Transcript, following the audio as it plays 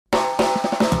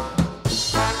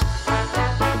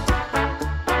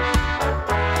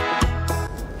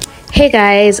Hey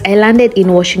guys, I landed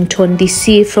in Washington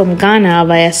DC from Ghana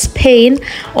via Spain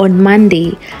on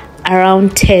Monday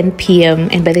around 10 p.m.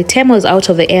 and by the time I was out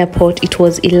of the airport it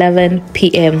was 11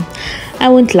 p.m. I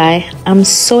won't lie, I'm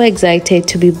so excited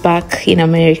to be back in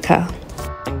America.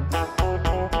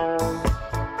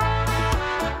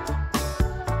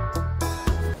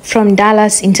 From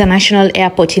Dallas International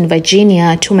Airport in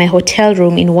Virginia to my hotel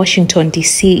room in Washington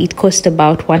DC, it cost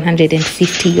about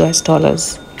 $150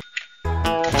 US.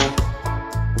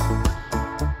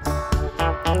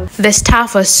 The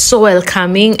staff was so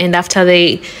welcoming, and after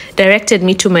they directed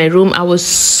me to my room, I was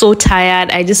so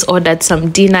tired. I just ordered some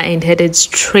dinner and headed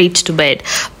straight to bed.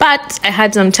 But I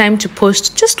had some time to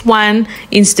post just one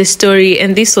Insta story,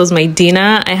 and this was my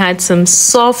dinner. I had some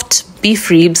soft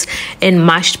beef ribs and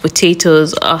mashed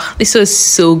potatoes. Oh, this was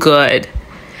so good.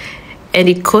 And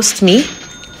it cost me.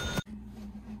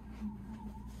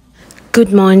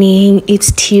 Good morning,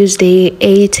 it's Tuesday,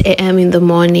 8 a.m. in the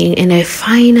morning, and I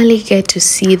finally get to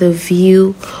see the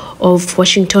view of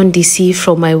Washington DC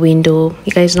from my window.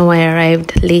 You guys know I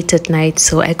arrived late at night,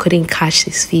 so I couldn't catch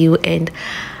this view, and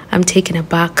I'm taken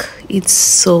aback. It's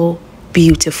so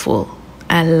beautiful.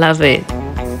 I love it.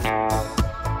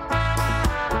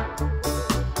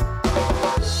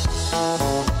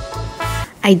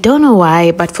 I don't know why,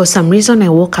 but for some reason I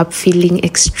woke up feeling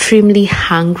extremely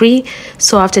hungry.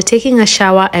 So after taking a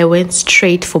shower, I went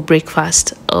straight for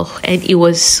breakfast. Oh, and it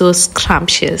was so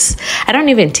scrumptious. I don't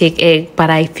even take egg,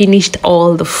 but I finished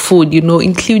all the food, you know,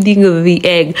 including the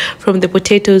egg, from the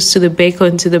potatoes to the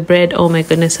bacon to the bread. Oh my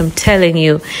goodness, I'm telling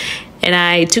you. And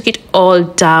I took it all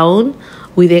down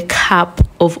with a cup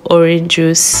of orange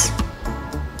juice.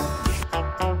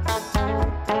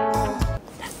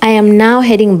 I am now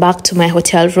heading back to my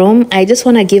hotel room. I just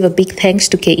want to give a big thanks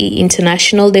to KE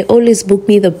International. They always book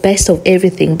me the best of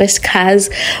everything. Best cars,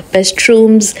 best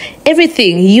rooms,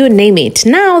 everything, you name it.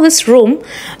 Now this room,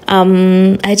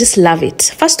 I just love it.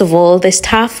 First of all, the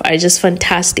staff are just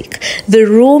fantastic. The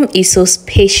room is so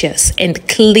spacious and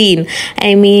clean.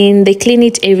 I mean, they clean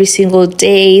it every single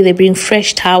day. They bring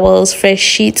fresh towels, fresh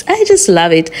sheets. I just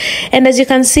love it. And as you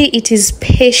can see, it is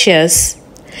spacious.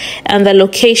 And the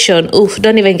location, oof,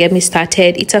 don't even get me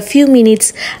started. It's a few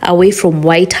minutes away from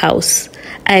White House.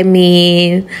 I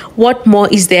mean, what more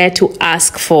is there to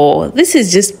ask for? This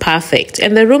is just perfect.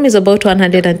 And the room is about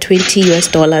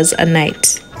 $120 US a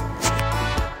night.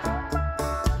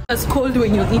 It's cold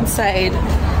when you're inside.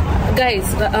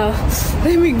 Guys,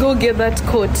 let me go get that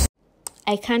coat.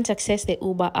 I can't access the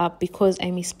Uber app because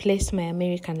I misplaced my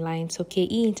American line. So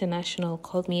KE International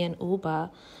called me an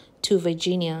Uber to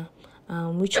Virginia.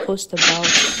 Which cost about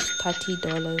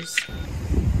 $30.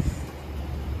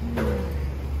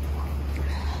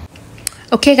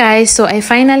 Okay guys, so I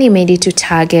finally made it to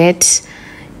Target,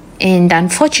 and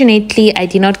unfortunately I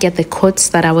did not get the coats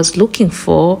that I was looking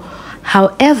for.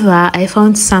 However, I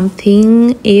found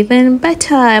something even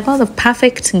better. I found the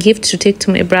perfect gift to take to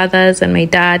my brothers and my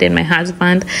dad and my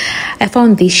husband. I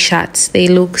found these shirts. They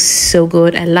look so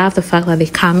good. I love the fact that they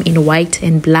come in white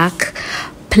and black.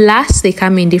 Plus, they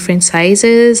come in different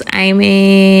sizes. I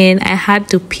mean, I had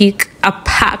to pick a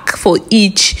pack for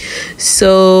each.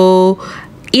 So,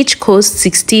 each cost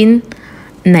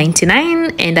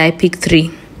 $16.99 and I picked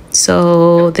 3.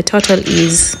 So, the total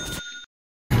is...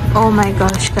 Oh my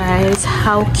gosh, guys.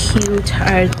 How cute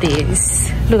are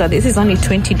these? Look at this. It's only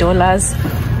 $20.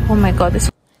 Oh my god, this...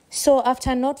 So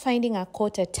after not finding a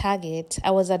coat at Target,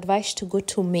 I was advised to go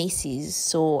to Macy's.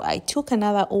 So I took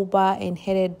another Uber and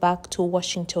headed back to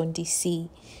Washington, DC.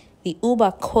 The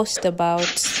Uber cost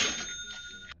about...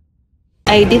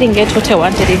 I didn't get what I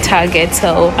wanted in Target,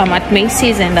 so I'm at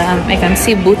Macy's and I can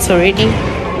see boots already.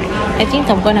 I think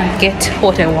I'm gonna get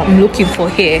what I'm looking for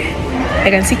here. I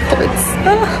can see coats.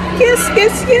 Oh, yes.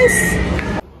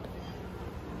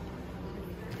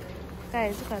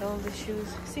 Guys, look at all the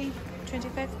shoes. See?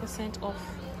 25% off.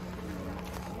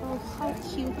 Oh, how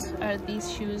cute are these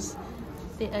shoes?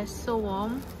 They are so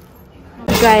warm.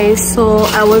 Guys, so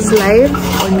I was live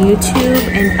on YouTube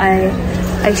and I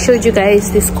showed you guys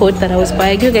this coat that I was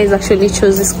buying. You guys actually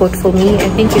chose this coat for me. I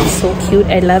think it's so cute.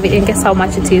 I love it. And guess how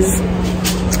much it is?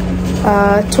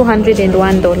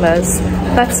 $201.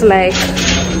 That's like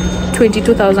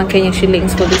 22,000 Kenyan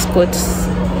shillings for this coat.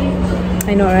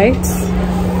 I know, right?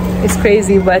 It's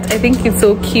crazy, but I think it's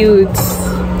so cute.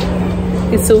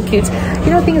 It's so cute. You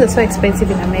know, things are so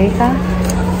expensive in America.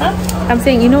 Huh? I'm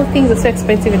saying, you know, things are so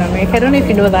expensive in America. I don't know if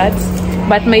you know that,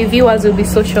 but my viewers will be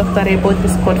so shocked that I bought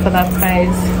this coat for that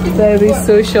price. They'll be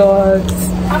so shocked.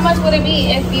 How much would it be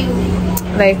if you...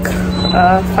 Like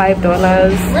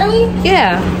 $5. Really?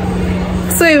 Yeah.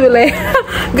 So you'll be like,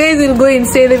 guys will go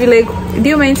insane. They'll be like, do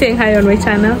you mind saying hi on my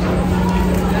channel?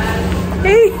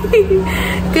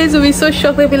 Guys will be so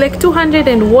shocked. They'll be like, 200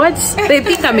 and what? They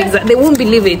think I'm they won't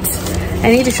believe it.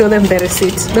 I need to show them the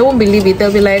receipt. They won't believe it.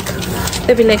 They'll be like,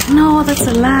 no, that's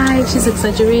a lie. She's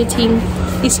exaggerating.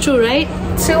 It's true, right?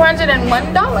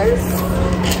 $201.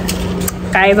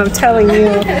 Guys, I'm telling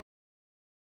you.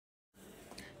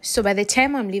 So by the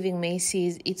time I'm leaving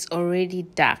Macy's, it's already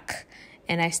dark.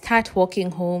 And I start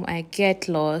walking home. I get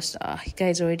lost. You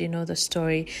guys already know the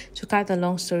story. To cut the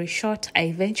long story short, I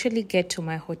eventually get to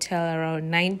my hotel around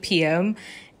 9 p.m.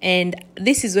 And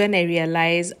this is when I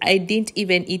realize I didn't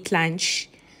even eat lunch.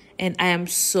 And I am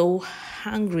so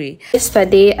hungry.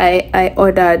 Yesterday, I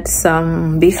ordered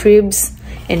some beef ribs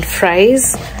and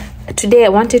fries. Today, I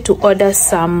wanted to order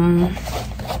some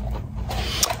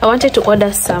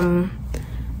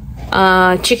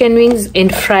chicken wings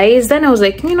and fries. Then I was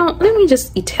like, you know, let me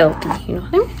just eat healthy, you know,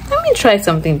 let me try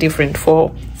something different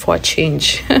for a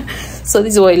change. So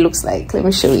this is what it looks like. Let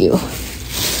me show you.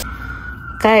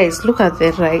 Guys, look at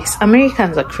the rice.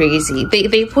 Americans are crazy.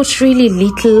 They put really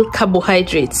little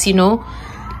carbohydrates, you know.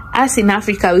 Us in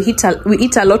Africa, we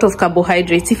eat a lot of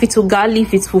carbohydrates. If it's ugali,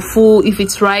 if it's fufu, if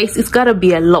it's rice, it's gotta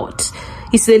be a lot.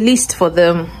 It's the least for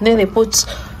them. Then they put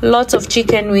lots of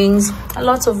chicken wings,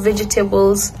 lots of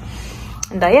vegetables.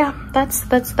 And yeah, that's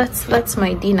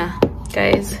my dinner,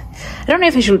 guys. I don't know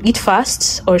if I should eat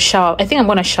fast or shower. I think I'm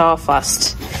gonna shower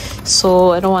fast,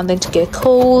 so I don't want them to get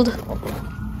cold.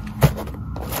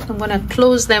 I'm gonna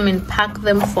close them and pack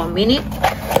them for a minute.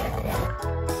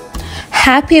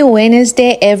 Happy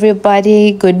Wednesday,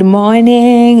 everybody. Good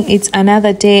morning. It's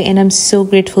another day and I'm so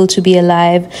grateful to be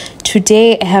alive.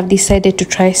 Today I have decided to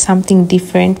try something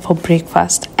different for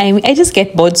breakfast. I just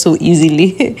get bored so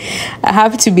easily. I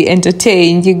have to be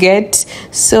entertained, you get.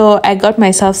 So I got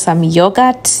myself some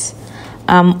yogurt,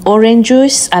 orange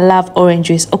juice. I love orange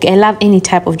juice. Okay, I love any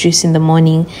type of juice in the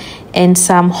morning, and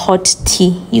some hot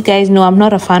tea. You guys know I'm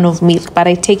not a fan of milk, but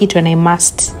I take it when I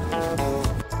must.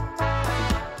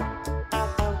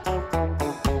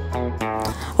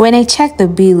 When I checked the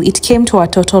bill, it came to a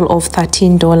total of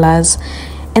 $13.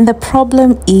 And the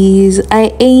problem is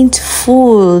I ain't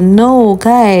full. No,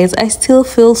 guys, I still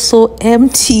feel so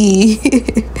empty.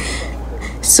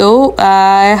 So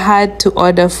I had to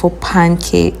order for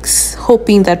pancakes,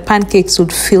 hoping that pancakes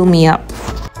would fill me up.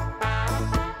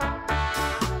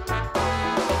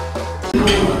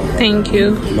 Thank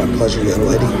you. My pleasure, young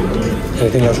lady.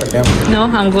 Anything else right now? No,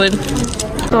 I'm good.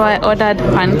 So I ordered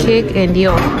pancake and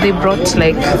they brought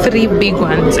like 3 big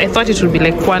ones. I thought it would be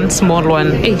like one small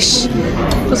one. Ish.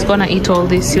 Who's gonna eat all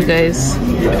this, you guys?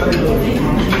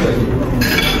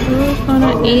 Who's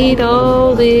gonna eat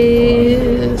all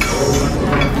this?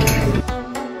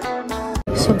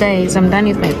 So guys, I'm done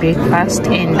with my breakfast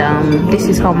and this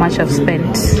is how much I've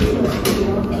spent.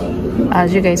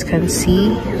 As you guys can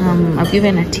see, I've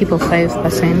given a tip of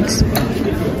 5%.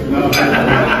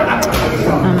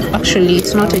 Actually,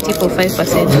 it's not a tip of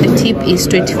 5%. The tip is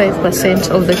 25%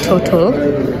 of the total.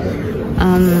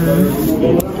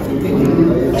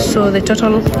 So the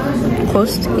total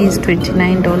cost is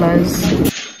 $29.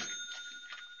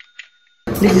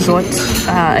 This is what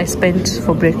I spent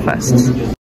for breakfast.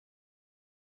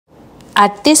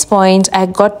 At this point, I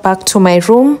got back to my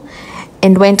room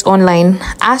and went online,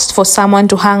 asked for someone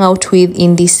to hang out with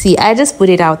in DC. I just put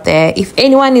it out there. If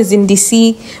anyone is in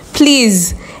DC,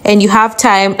 please, and you have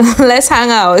time, let's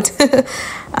hang out.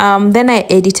 Then I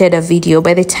edited a video.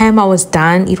 By the time I was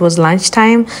done, it was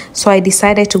lunchtime, so I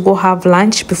decided to go have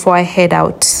lunch before I head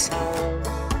out.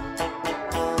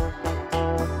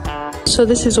 So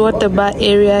this is what the bar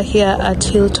area here at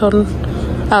Hilton,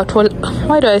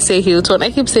 why do I say Hilton? I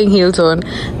keep saying Hilton.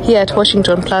 Here at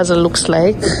Washington Plaza looks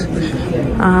like.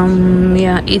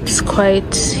 Yeah, it's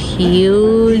quite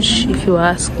huge if you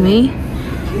ask me.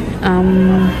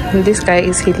 This guy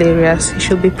is hilarious. He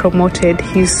should be promoted.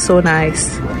 He's so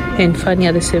nice and funny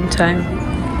at the same time.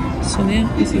 So yeah,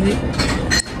 this is it.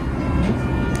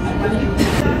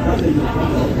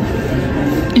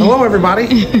 Hello,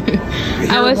 everybody.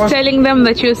 I was telling them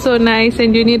that you're so nice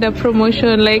and you need a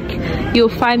promotion. Like, you're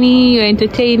funny, you're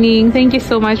entertaining. Thank you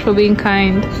so much for being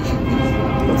kind.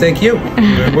 Thank you.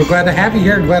 We're glad to have you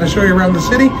here. Glad to show you around the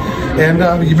city. And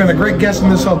you've been a great guest in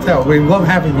this hotel. We love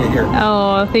having you here.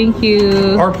 Oh, thank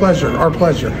you. Our pleasure. Our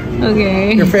pleasure.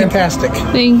 Okay. You're fantastic.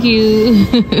 Thank you.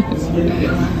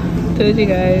 Told you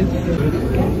guys.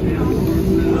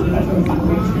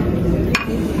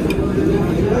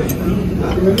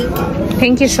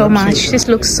 Thank you so much. This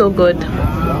looks so good.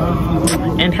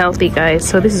 and healthy, guys.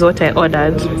 So this is what I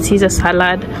ordered: Caesar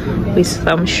salad with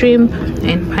some shrimp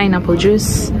and pineapple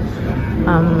juice.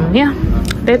 Yeah,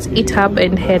 let's eat up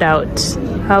and head out.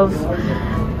 Have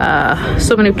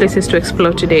so many places to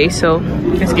explore today, so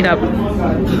let's eat up.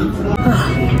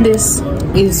 This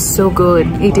is so good.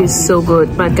 It is so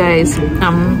good. But guys,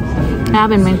 I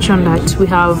haven't mentioned that we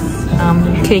have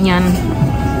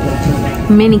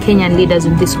many Kenyan leaders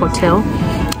in this hotel.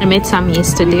 I met some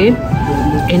yesterday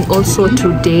and also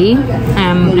today.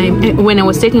 When I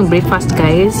was taking breakfast,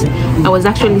 guys, I was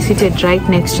actually seated right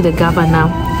next to the governor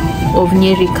of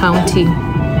Nyeri County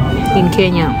in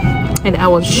Kenya, and I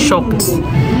was shocked.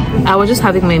 I was just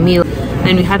having my meal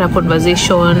and we had a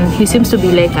conversation. He seems to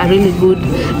be like a really good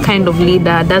kind of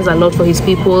leader, does a lot for his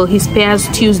people. He spares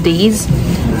Tuesdays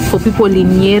for people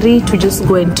in Nyeri to just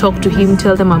go and talk to him,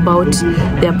 tell them about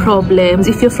their problems.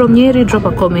 If you're from Nyeri, drop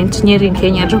a comment. Nyeri in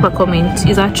Kenya, drop a comment.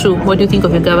 Is that true? What do you think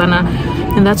of your governor?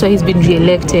 And that's why he's been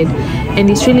re-elected. And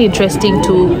it's really interesting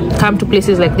to come to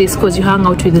places like this because you hang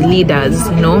out with the leaders,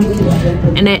 you know.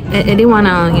 And I didn't want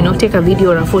to, you know, take a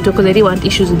video or a photo because I didn't want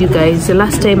issues with you guys. The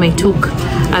last time I took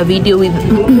a video with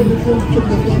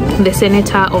the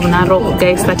senator of Narok,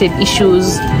 guys started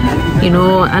issues, you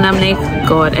know, and I'm like,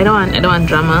 God, I don't want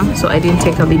drama, so I didn't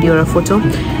take a video or a photo.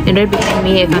 And right behind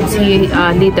me I can see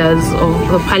leaders of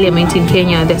the parliament in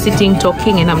Kenya. They're sitting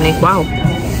talking, and I'm like, wow,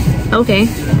 okay,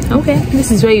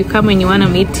 this is where you come when you want to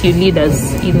meet your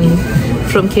leaders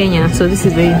from Kenya. So this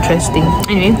is very interesting.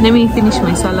 Anyway, let me finish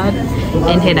my salad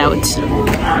and head out.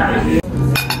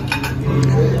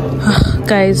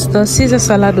 Guys, the Caesar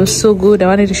salad was so good. I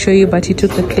wanted to show you, but he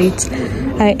took the plate.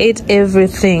 I ate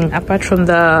everything apart from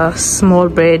the small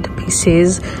bread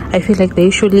pieces. I feel like they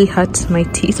usually hurt my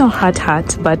teeth. It's not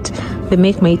hurt, but they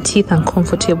make my teeth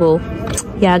uncomfortable.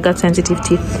 Yeah, I got sensitive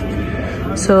teeth.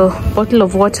 So, bottle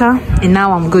of water, and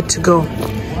now I'm good to go.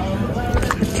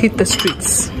 Let's hit the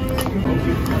streets.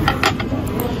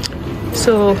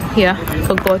 So, yeah,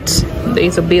 forgot there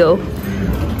is a bill.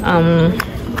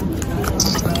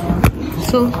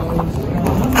 So,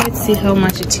 let's see how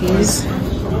much it is.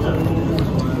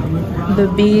 The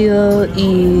bill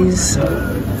is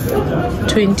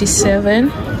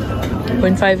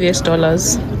 $27.5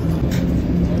 US.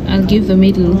 I'll give the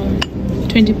middle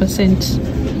 20%,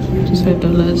 which is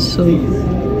 $5. So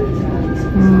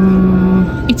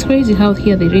it's crazy how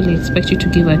here they really expect you to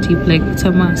give a tip. Like, it's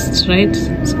a must, right?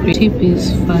 It's great. Tip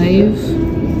is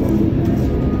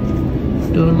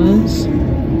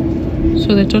 $5.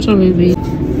 So the total will be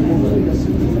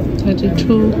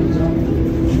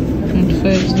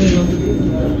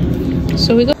 32.50.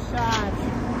 So we got.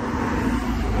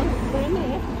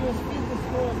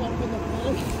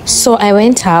 So I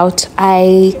went out,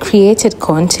 I created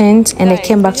content, and I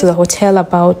came back to the hotel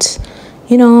about,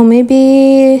 you know,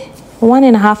 maybe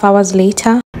 1.5 hours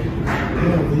later.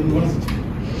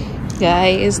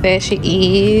 Guys, there she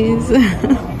is.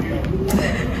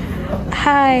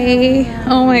 Hi.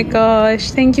 Oh my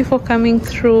gosh, thank you for coming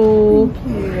through.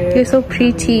 You're so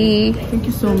pretty. Thank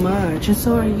you so much, and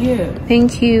so are you.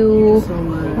 Thank you. So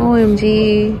much.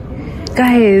 OMG.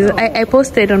 Guys, I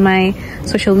posted on my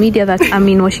social media that I'm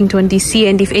in Washington DC,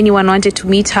 and if anyone wanted to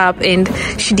meet up, and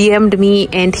she DM'd me,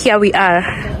 and here we are.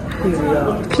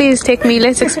 Please take me,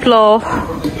 let's explore.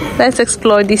 Let's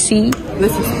explore DC.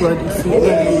 Let's explore DC.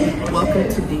 Welcome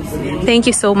to DC. Thank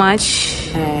you so much.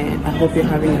 And I hope you're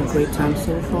having a great time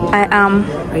so far. I am.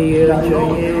 Are you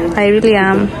enjoying it? I really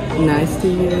am. Nice to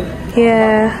you.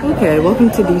 Yeah. Okay, welcome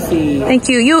to DC. Thank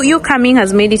you. You coming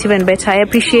has made it even better. I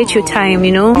appreciate your time,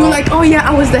 you know. You were like, oh yeah,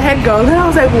 I was the head girl. Then I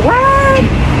was like, what?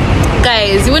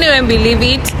 Guys, you wouldn't even believe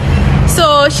it.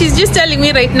 So she's just telling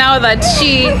me right now that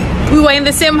we were in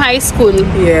the same high school.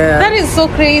 Yeah. That is so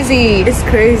crazy. It's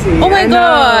crazy. Oh my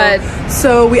God.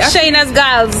 So we actually... Shina's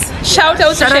Girls. Shout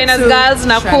out to Shina's Girls,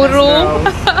 Nakuru.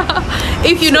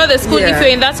 If you know the school, if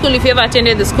you're in that school, if you ever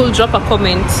attended the school, drop a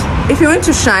comment. If you went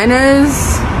to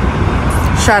Shina's,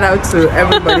 shout out to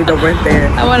everybody that went there.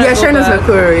 I want to go Shina's back.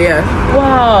 Nakuru, yeah.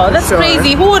 Wow, that's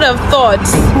crazy. Who would have thought?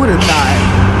 Who would have thought?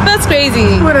 That's crazy.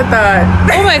 Who would have thought?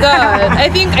 Oh my God. I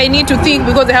think I need to think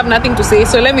because I have nothing to say.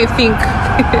 So let me think.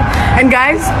 And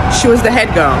guys, she was the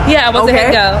head girl. Yeah, I was the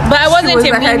head girl. But I wasn't a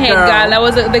mean head girl. I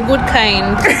was the good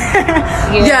kind.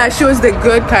 Yeah, she was the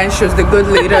good kind. She was the good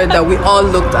leader that we all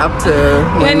looked up to.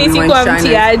 When we went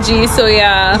China. So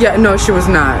yeah. Yeah, no, she was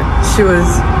not. She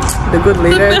was the good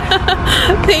leader.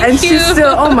 Thank and you. She's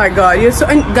still, oh my God, you're so,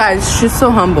 and guys, she's so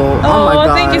humble. Oh my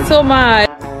God. Thank you so much.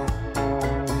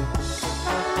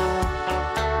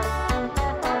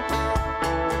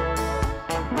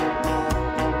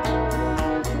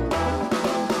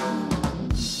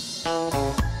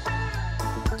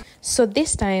 So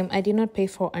this time I did not pay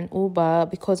for an Uber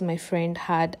because my friend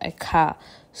had a car,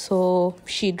 so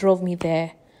she drove me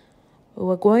there. We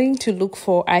were going to look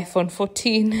for iPhone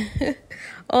 14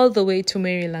 all the way to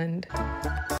Maryland.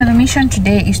 The mission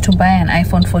today is to buy an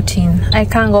iPhone 14. I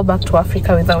can't go back to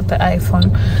Africa without the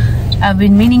iPhone. I've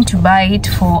been meaning to buy it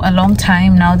for a long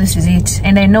time. Now this is it.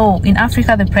 And I know in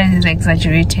Africa the price is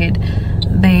exaggerated.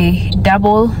 They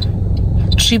double,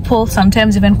 triple,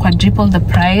 sometimes even quadruple the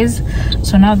price.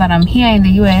 So now that I'm here in the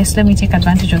US, let me take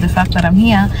advantage of the fact that I'm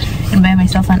here and buy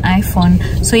myself an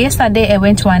iPhone. So yesterday I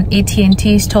went to an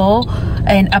AT&T store,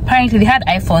 and apparently they had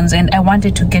iPhones and I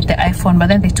wanted to get the iPhone, but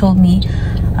then they told me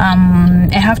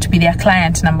I have to be their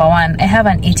client, number one. I have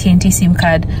an AT&T SIM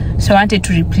card, so I wanted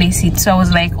to replace it. So I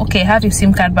was like, okay, I have your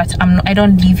SIM card, but I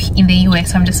don't live in the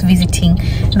US, I'm just visiting.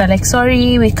 And they're like,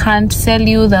 sorry, we can't sell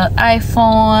you the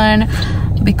iPhone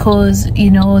because, you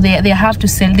know, they have to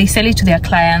sell it to their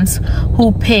clients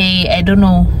who pay, I don't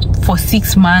know, for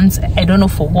 6 months. I don't know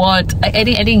for what. I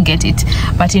didn't get it,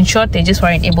 but in short, they just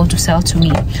weren't able to sell to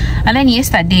me. And then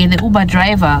yesterday the Uber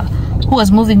driver who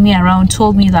was moving me around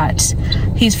told me that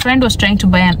his friend was trying to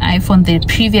buy an iPhone the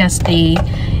previous day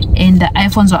and the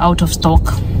iPhones were out of stock.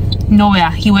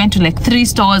 Nowhere. He went to like 3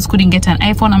 stores, couldn't get an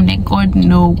iPhone. I'm like, God,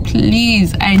 no,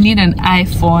 please, I need an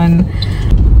iPhone.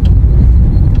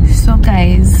 So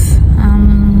guys,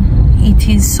 it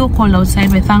is so cold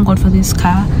outside, but thank God for this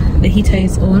car. The heater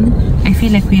is on. I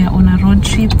feel like we are on a road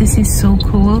trip. This is so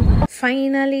cool.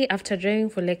 Finally, after driving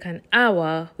for like an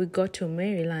hour, we got to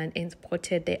Maryland and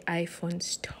spotted the iPhone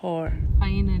store.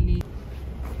 Finally.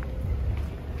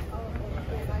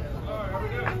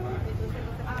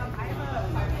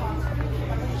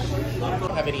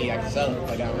 Don't have any Excel,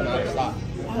 like I'm out of stock.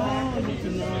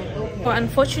 But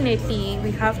unfortunately,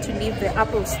 we have to leave the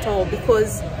Apple store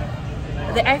because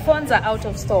the iPhones are out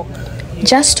of stock.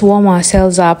 Just to warm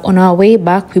ourselves up, on our way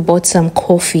back, we bought some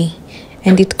coffee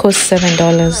and it cost $7.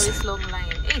 This long line.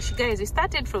 Hey, guys, we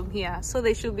started from here, so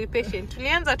they should be patient.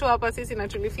 Tulianza tu hapa sisi na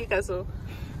tulifika, so.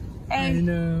 I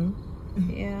know.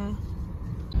 Yeah.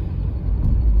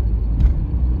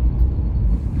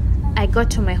 I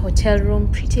got to my hotel room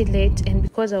pretty late, and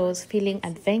because I was feeling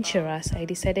adventurous, I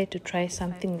decided to try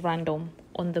something random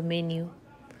on the menu.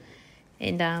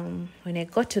 And when I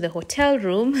got to the hotel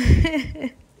room,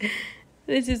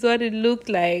 this is what it looked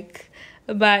like.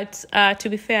 But to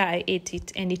be fair, I ate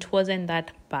it and it wasn't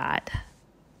that bad.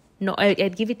 No,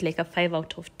 I'd give it like a 5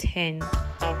 out of 10.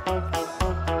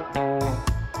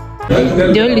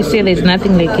 They only say there's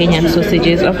nothing like Kenyan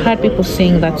sausages. I've heard people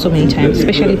saying that so many times,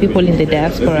 especially people in the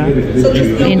diaspora.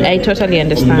 And I totally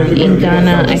understand. In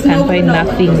Ghana, I can find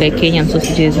nothing like Kenyan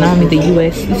sausages. Now I'm in the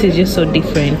US, this is just so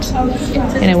different.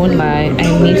 And I won't lie,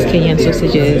 I miss Kenyan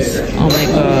sausages. Oh my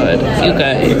God, you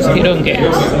guys, you don't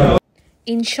get.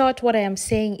 In short, what I am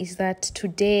saying is that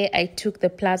today I took the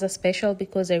Plaza Special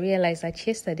because I realized that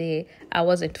yesterday I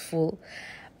wasn't full.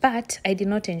 But I did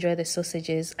not enjoy the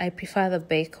sausages. I prefer the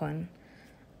bacon.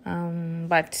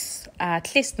 But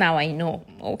at least now I know,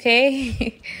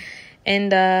 okay?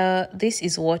 And this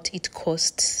is what it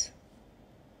costs.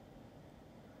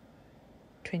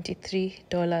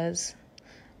 $23.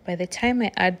 By the time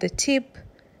I add the tip,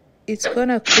 it's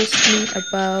gonna cost me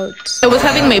about... I was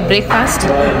having my breakfast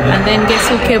and then guess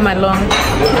who came along?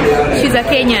 She's a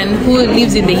Kenyan who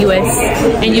lives in the US,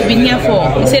 and you've been here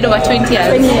for, you said, over 20 years.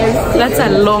 20 years. That's a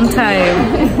long time.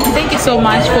 Thank you so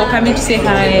much for coming to say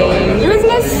hi. It was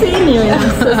nice seeing you.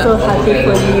 I'm so happy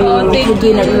for you. Oh, You're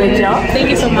doing a great job. Thank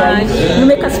you so much. You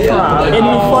make us proud, and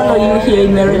we follow you here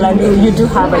in Maryland. You do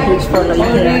have a huge following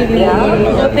here. Really?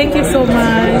 Yeah. Oh, thank you so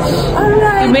much. All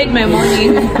right. You made my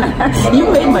morning. You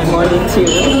made my morning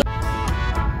too.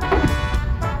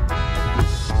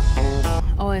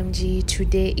 OMG,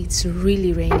 today it's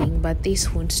really raining, but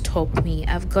this won't stop me.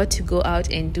 I've got to go out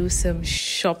and do some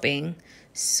shopping.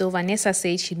 So Vanessa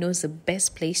said she knows the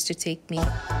best place to take me.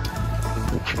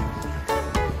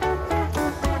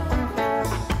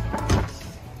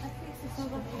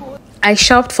 I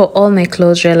shopped for all my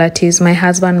close relatives, my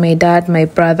husband, my dad, my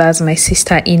brothers, my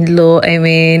sister-in-law, I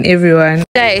mean everyone.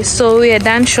 Guys, so we are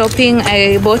done shopping.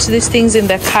 I bought these things in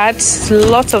the cart,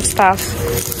 lots of stuff,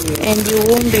 and you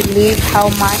won't believe how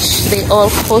much they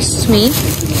all cost me.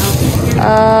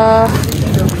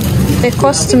 They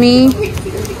cost me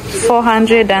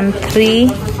 $403.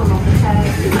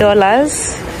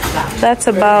 That's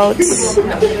about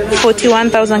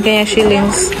 41,000 Kenya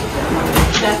shillings.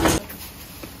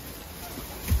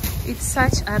 It's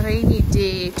such a rainy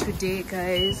day today,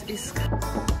 guys.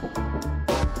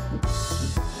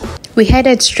 We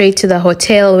headed straight to the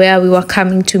hotel where we were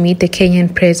coming to meet the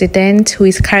Kenyan president, who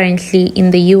is currently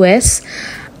in the US.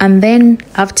 And then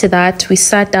after that, we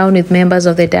sat down with members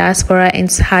of the diaspora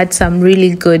and had some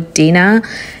really good dinner.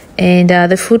 And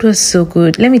the food was so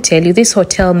good. Let me tell you, this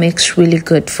hotel makes really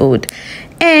good food.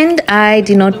 And I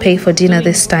did not pay for dinner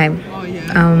this time.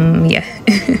 Yeah.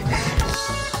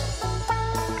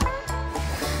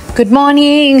 Good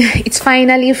morning. It's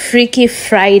finally Freaky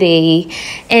Friday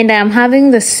and I'm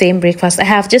having the same breakfast. I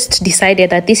have just decided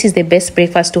that this is the best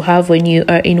breakfast to have when you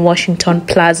are in Washington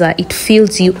Plaza. It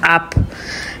fills you up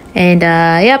and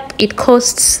yep, it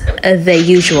costs the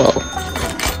usual.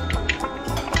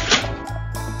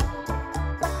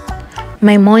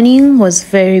 My morning was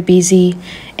very busy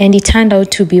and it turned out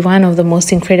to be one of the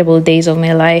most incredible days of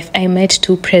my life. I met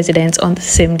two presidents on the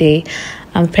same day.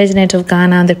 I'm the president of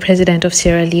Ghana and the president of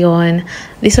Sierra Leone.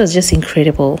 This was just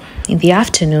incredible. In the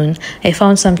afternoon, I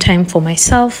found some time for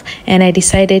myself and I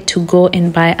decided to go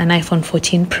and buy an iPhone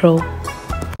 14 Pro.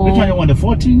 Which one you want, the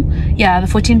 14? Yeah, the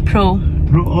 14 Pro.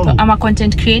 Oh. I'm a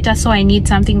content creator, so I need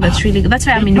something that's really good. That's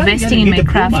why I'm investing in my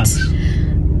craft.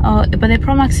 Oh, but the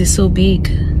Pro Max is so big.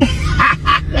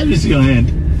 Let me see your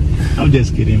hand. I'm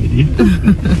just kidding with you.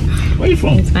 Where are you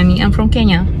from? It's funny. I'm from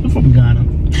Kenya. I'm from Ghana.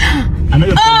 I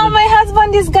know oh, my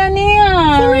husband is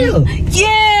Ghanaian. For real?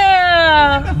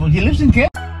 Yeah. Well, he lives in Kenya.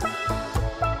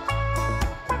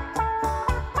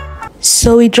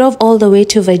 So we drove all the way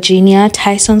to Virginia,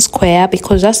 Tyson Square,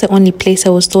 because that's the only place I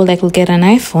was told I could get an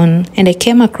iPhone. And I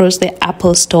came across the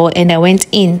Apple store and I went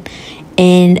in.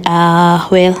 And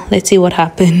well, let's see what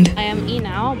happened. I am in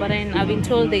now, but I've been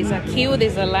told there's a queue,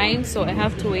 there's a line, so I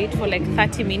have to wait for like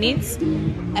 30 minutes.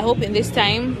 I hope in this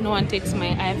time no one takes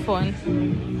my iPhone.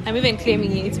 I'm even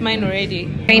claiming it, it's mine already.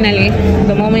 Finally,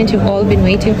 the moment you've all been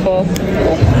waiting for.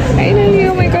 Finally,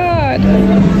 oh my god,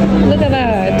 look at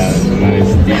that.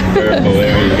 Nice, purple,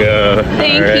 there we go.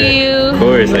 Thank you. Of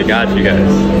course, I got you guys.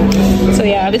 So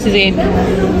yeah, this is it.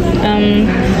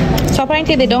 So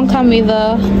apparently they don't come with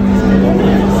the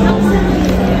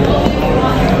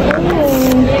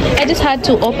I just had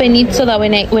to open it so that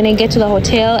when I get to the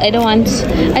hotel, I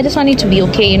just want it to be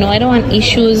okay, you know. I don't want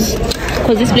issues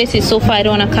because this place is so far. I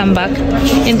don't want to come back.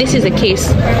 And this is the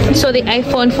case. So the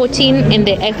iPhone 14 and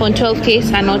the iPhone 12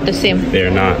 case are not the same. They're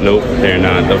not. Nope, they're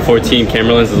not. The 14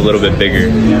 camera lens is a little bit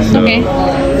bigger. So. Okay.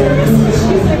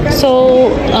 So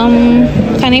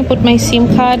can I put my SIM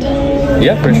card?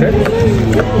 Yeah, for sure.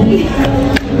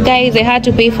 Guys, I had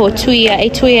to pay for a two-year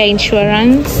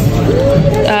insurance.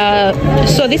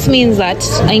 So this means that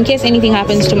in case anything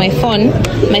happens to my phone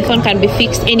can be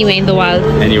fixed anywhere in the world.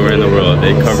 Anywhere in the world.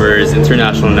 It covers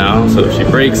international now, so if she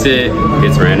breaks it,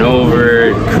 gets ran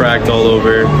over, cracked all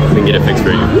over, we can get it fixed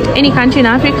for you. Any country in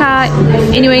Africa,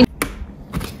 anyway.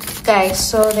 Guys,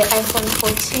 so the iPhone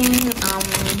 14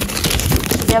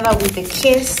 together with the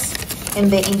case and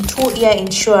the two-year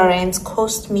insurance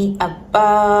cost me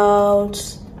about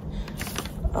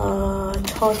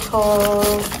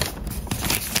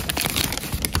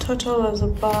total was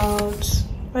about,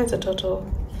 where's the total?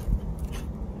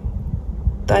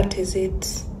 That is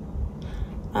it.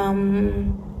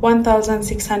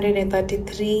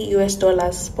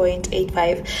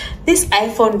 $1,633.85. This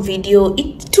iPhone video,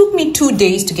 it took me 2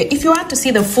 days to get. If you want to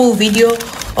see the full video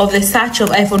of the search of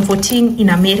iPhone 14 in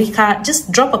America,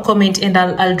 just drop a comment and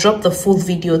I'll drop the full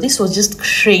video. This was just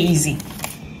crazy.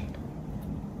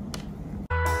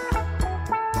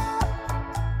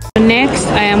 Next,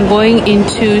 I am going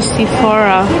into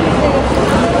Sephora.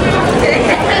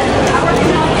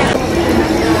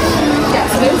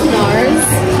 Yes, there's Mars.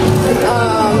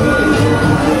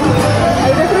 I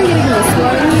recommend getting this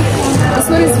one. This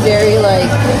one is very like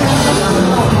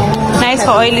nice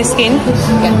for oily skin.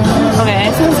 Yeah. Okay.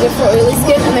 This one's good for oily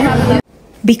skin, and they have another.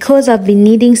 Because I've been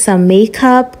needing some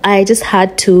makeup, I just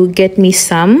had to get me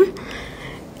some.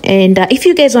 And if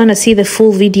you guys want to see the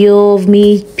full video of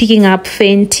me picking up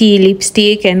Fenty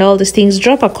lipstick and all these things,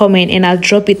 drop a comment and I'll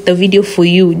drop the video for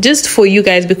you, just for you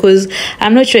guys, because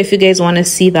I'm not sure if you guys want to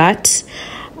see that.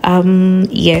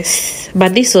 Yes,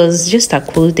 but this was just a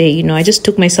cool day, you know. I just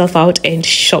took myself out and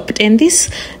shopped, and this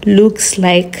looks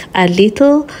like a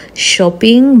little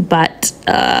shopping, but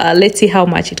let's see how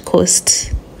much it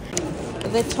cost.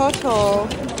 The total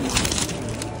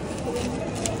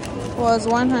was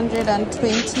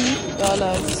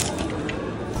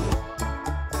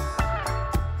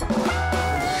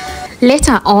 $120.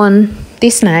 Later on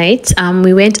this night,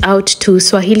 we went out to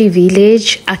Swahili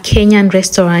Village, a Kenyan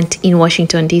restaurant in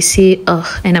Washington, D.C.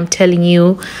 And I'm telling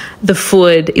you, the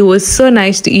food, it was so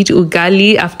nice to eat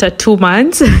ugali after 2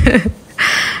 months.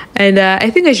 And I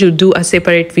think I should do a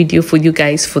separate video for you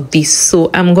guys for this.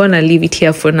 So I'm gonna leave it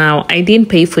here for now. I didn't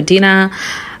pay for dinner.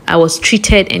 I was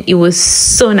treated, and it was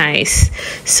so nice.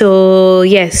 So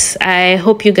yes, I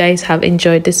hope you guys have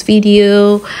enjoyed this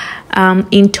video.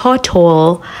 In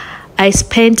total, I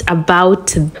spent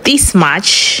about this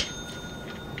much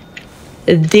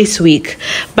this week,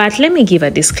 but let me give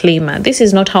a disclaimer. This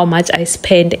is not how much I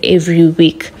spend every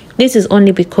week. This is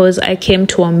only because I came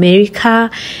to America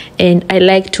and I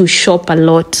like to shop a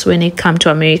lot when I come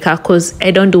to America, because I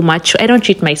don't do much. I don't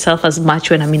treat myself as much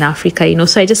when I'm in Africa, you know,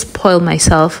 so I just spoil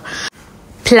myself.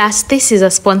 Plus, this is a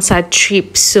sponsored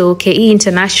trip, so KE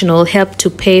International helped to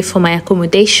pay for my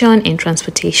accommodation and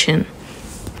transportation.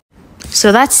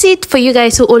 So that's it for you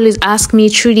guys who always ask me,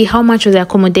 Trudy, how much was the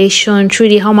accommodation?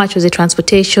 Trudy, how much was the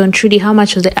transportation? Trudy, how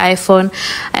much was the iPhone?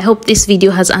 I hope this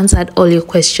video has answered all your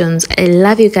questions. I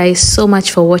love you guys so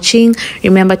much for watching.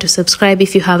 Remember to subscribe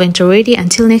if you haven't already.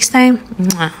 Until next time,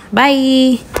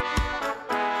 bye.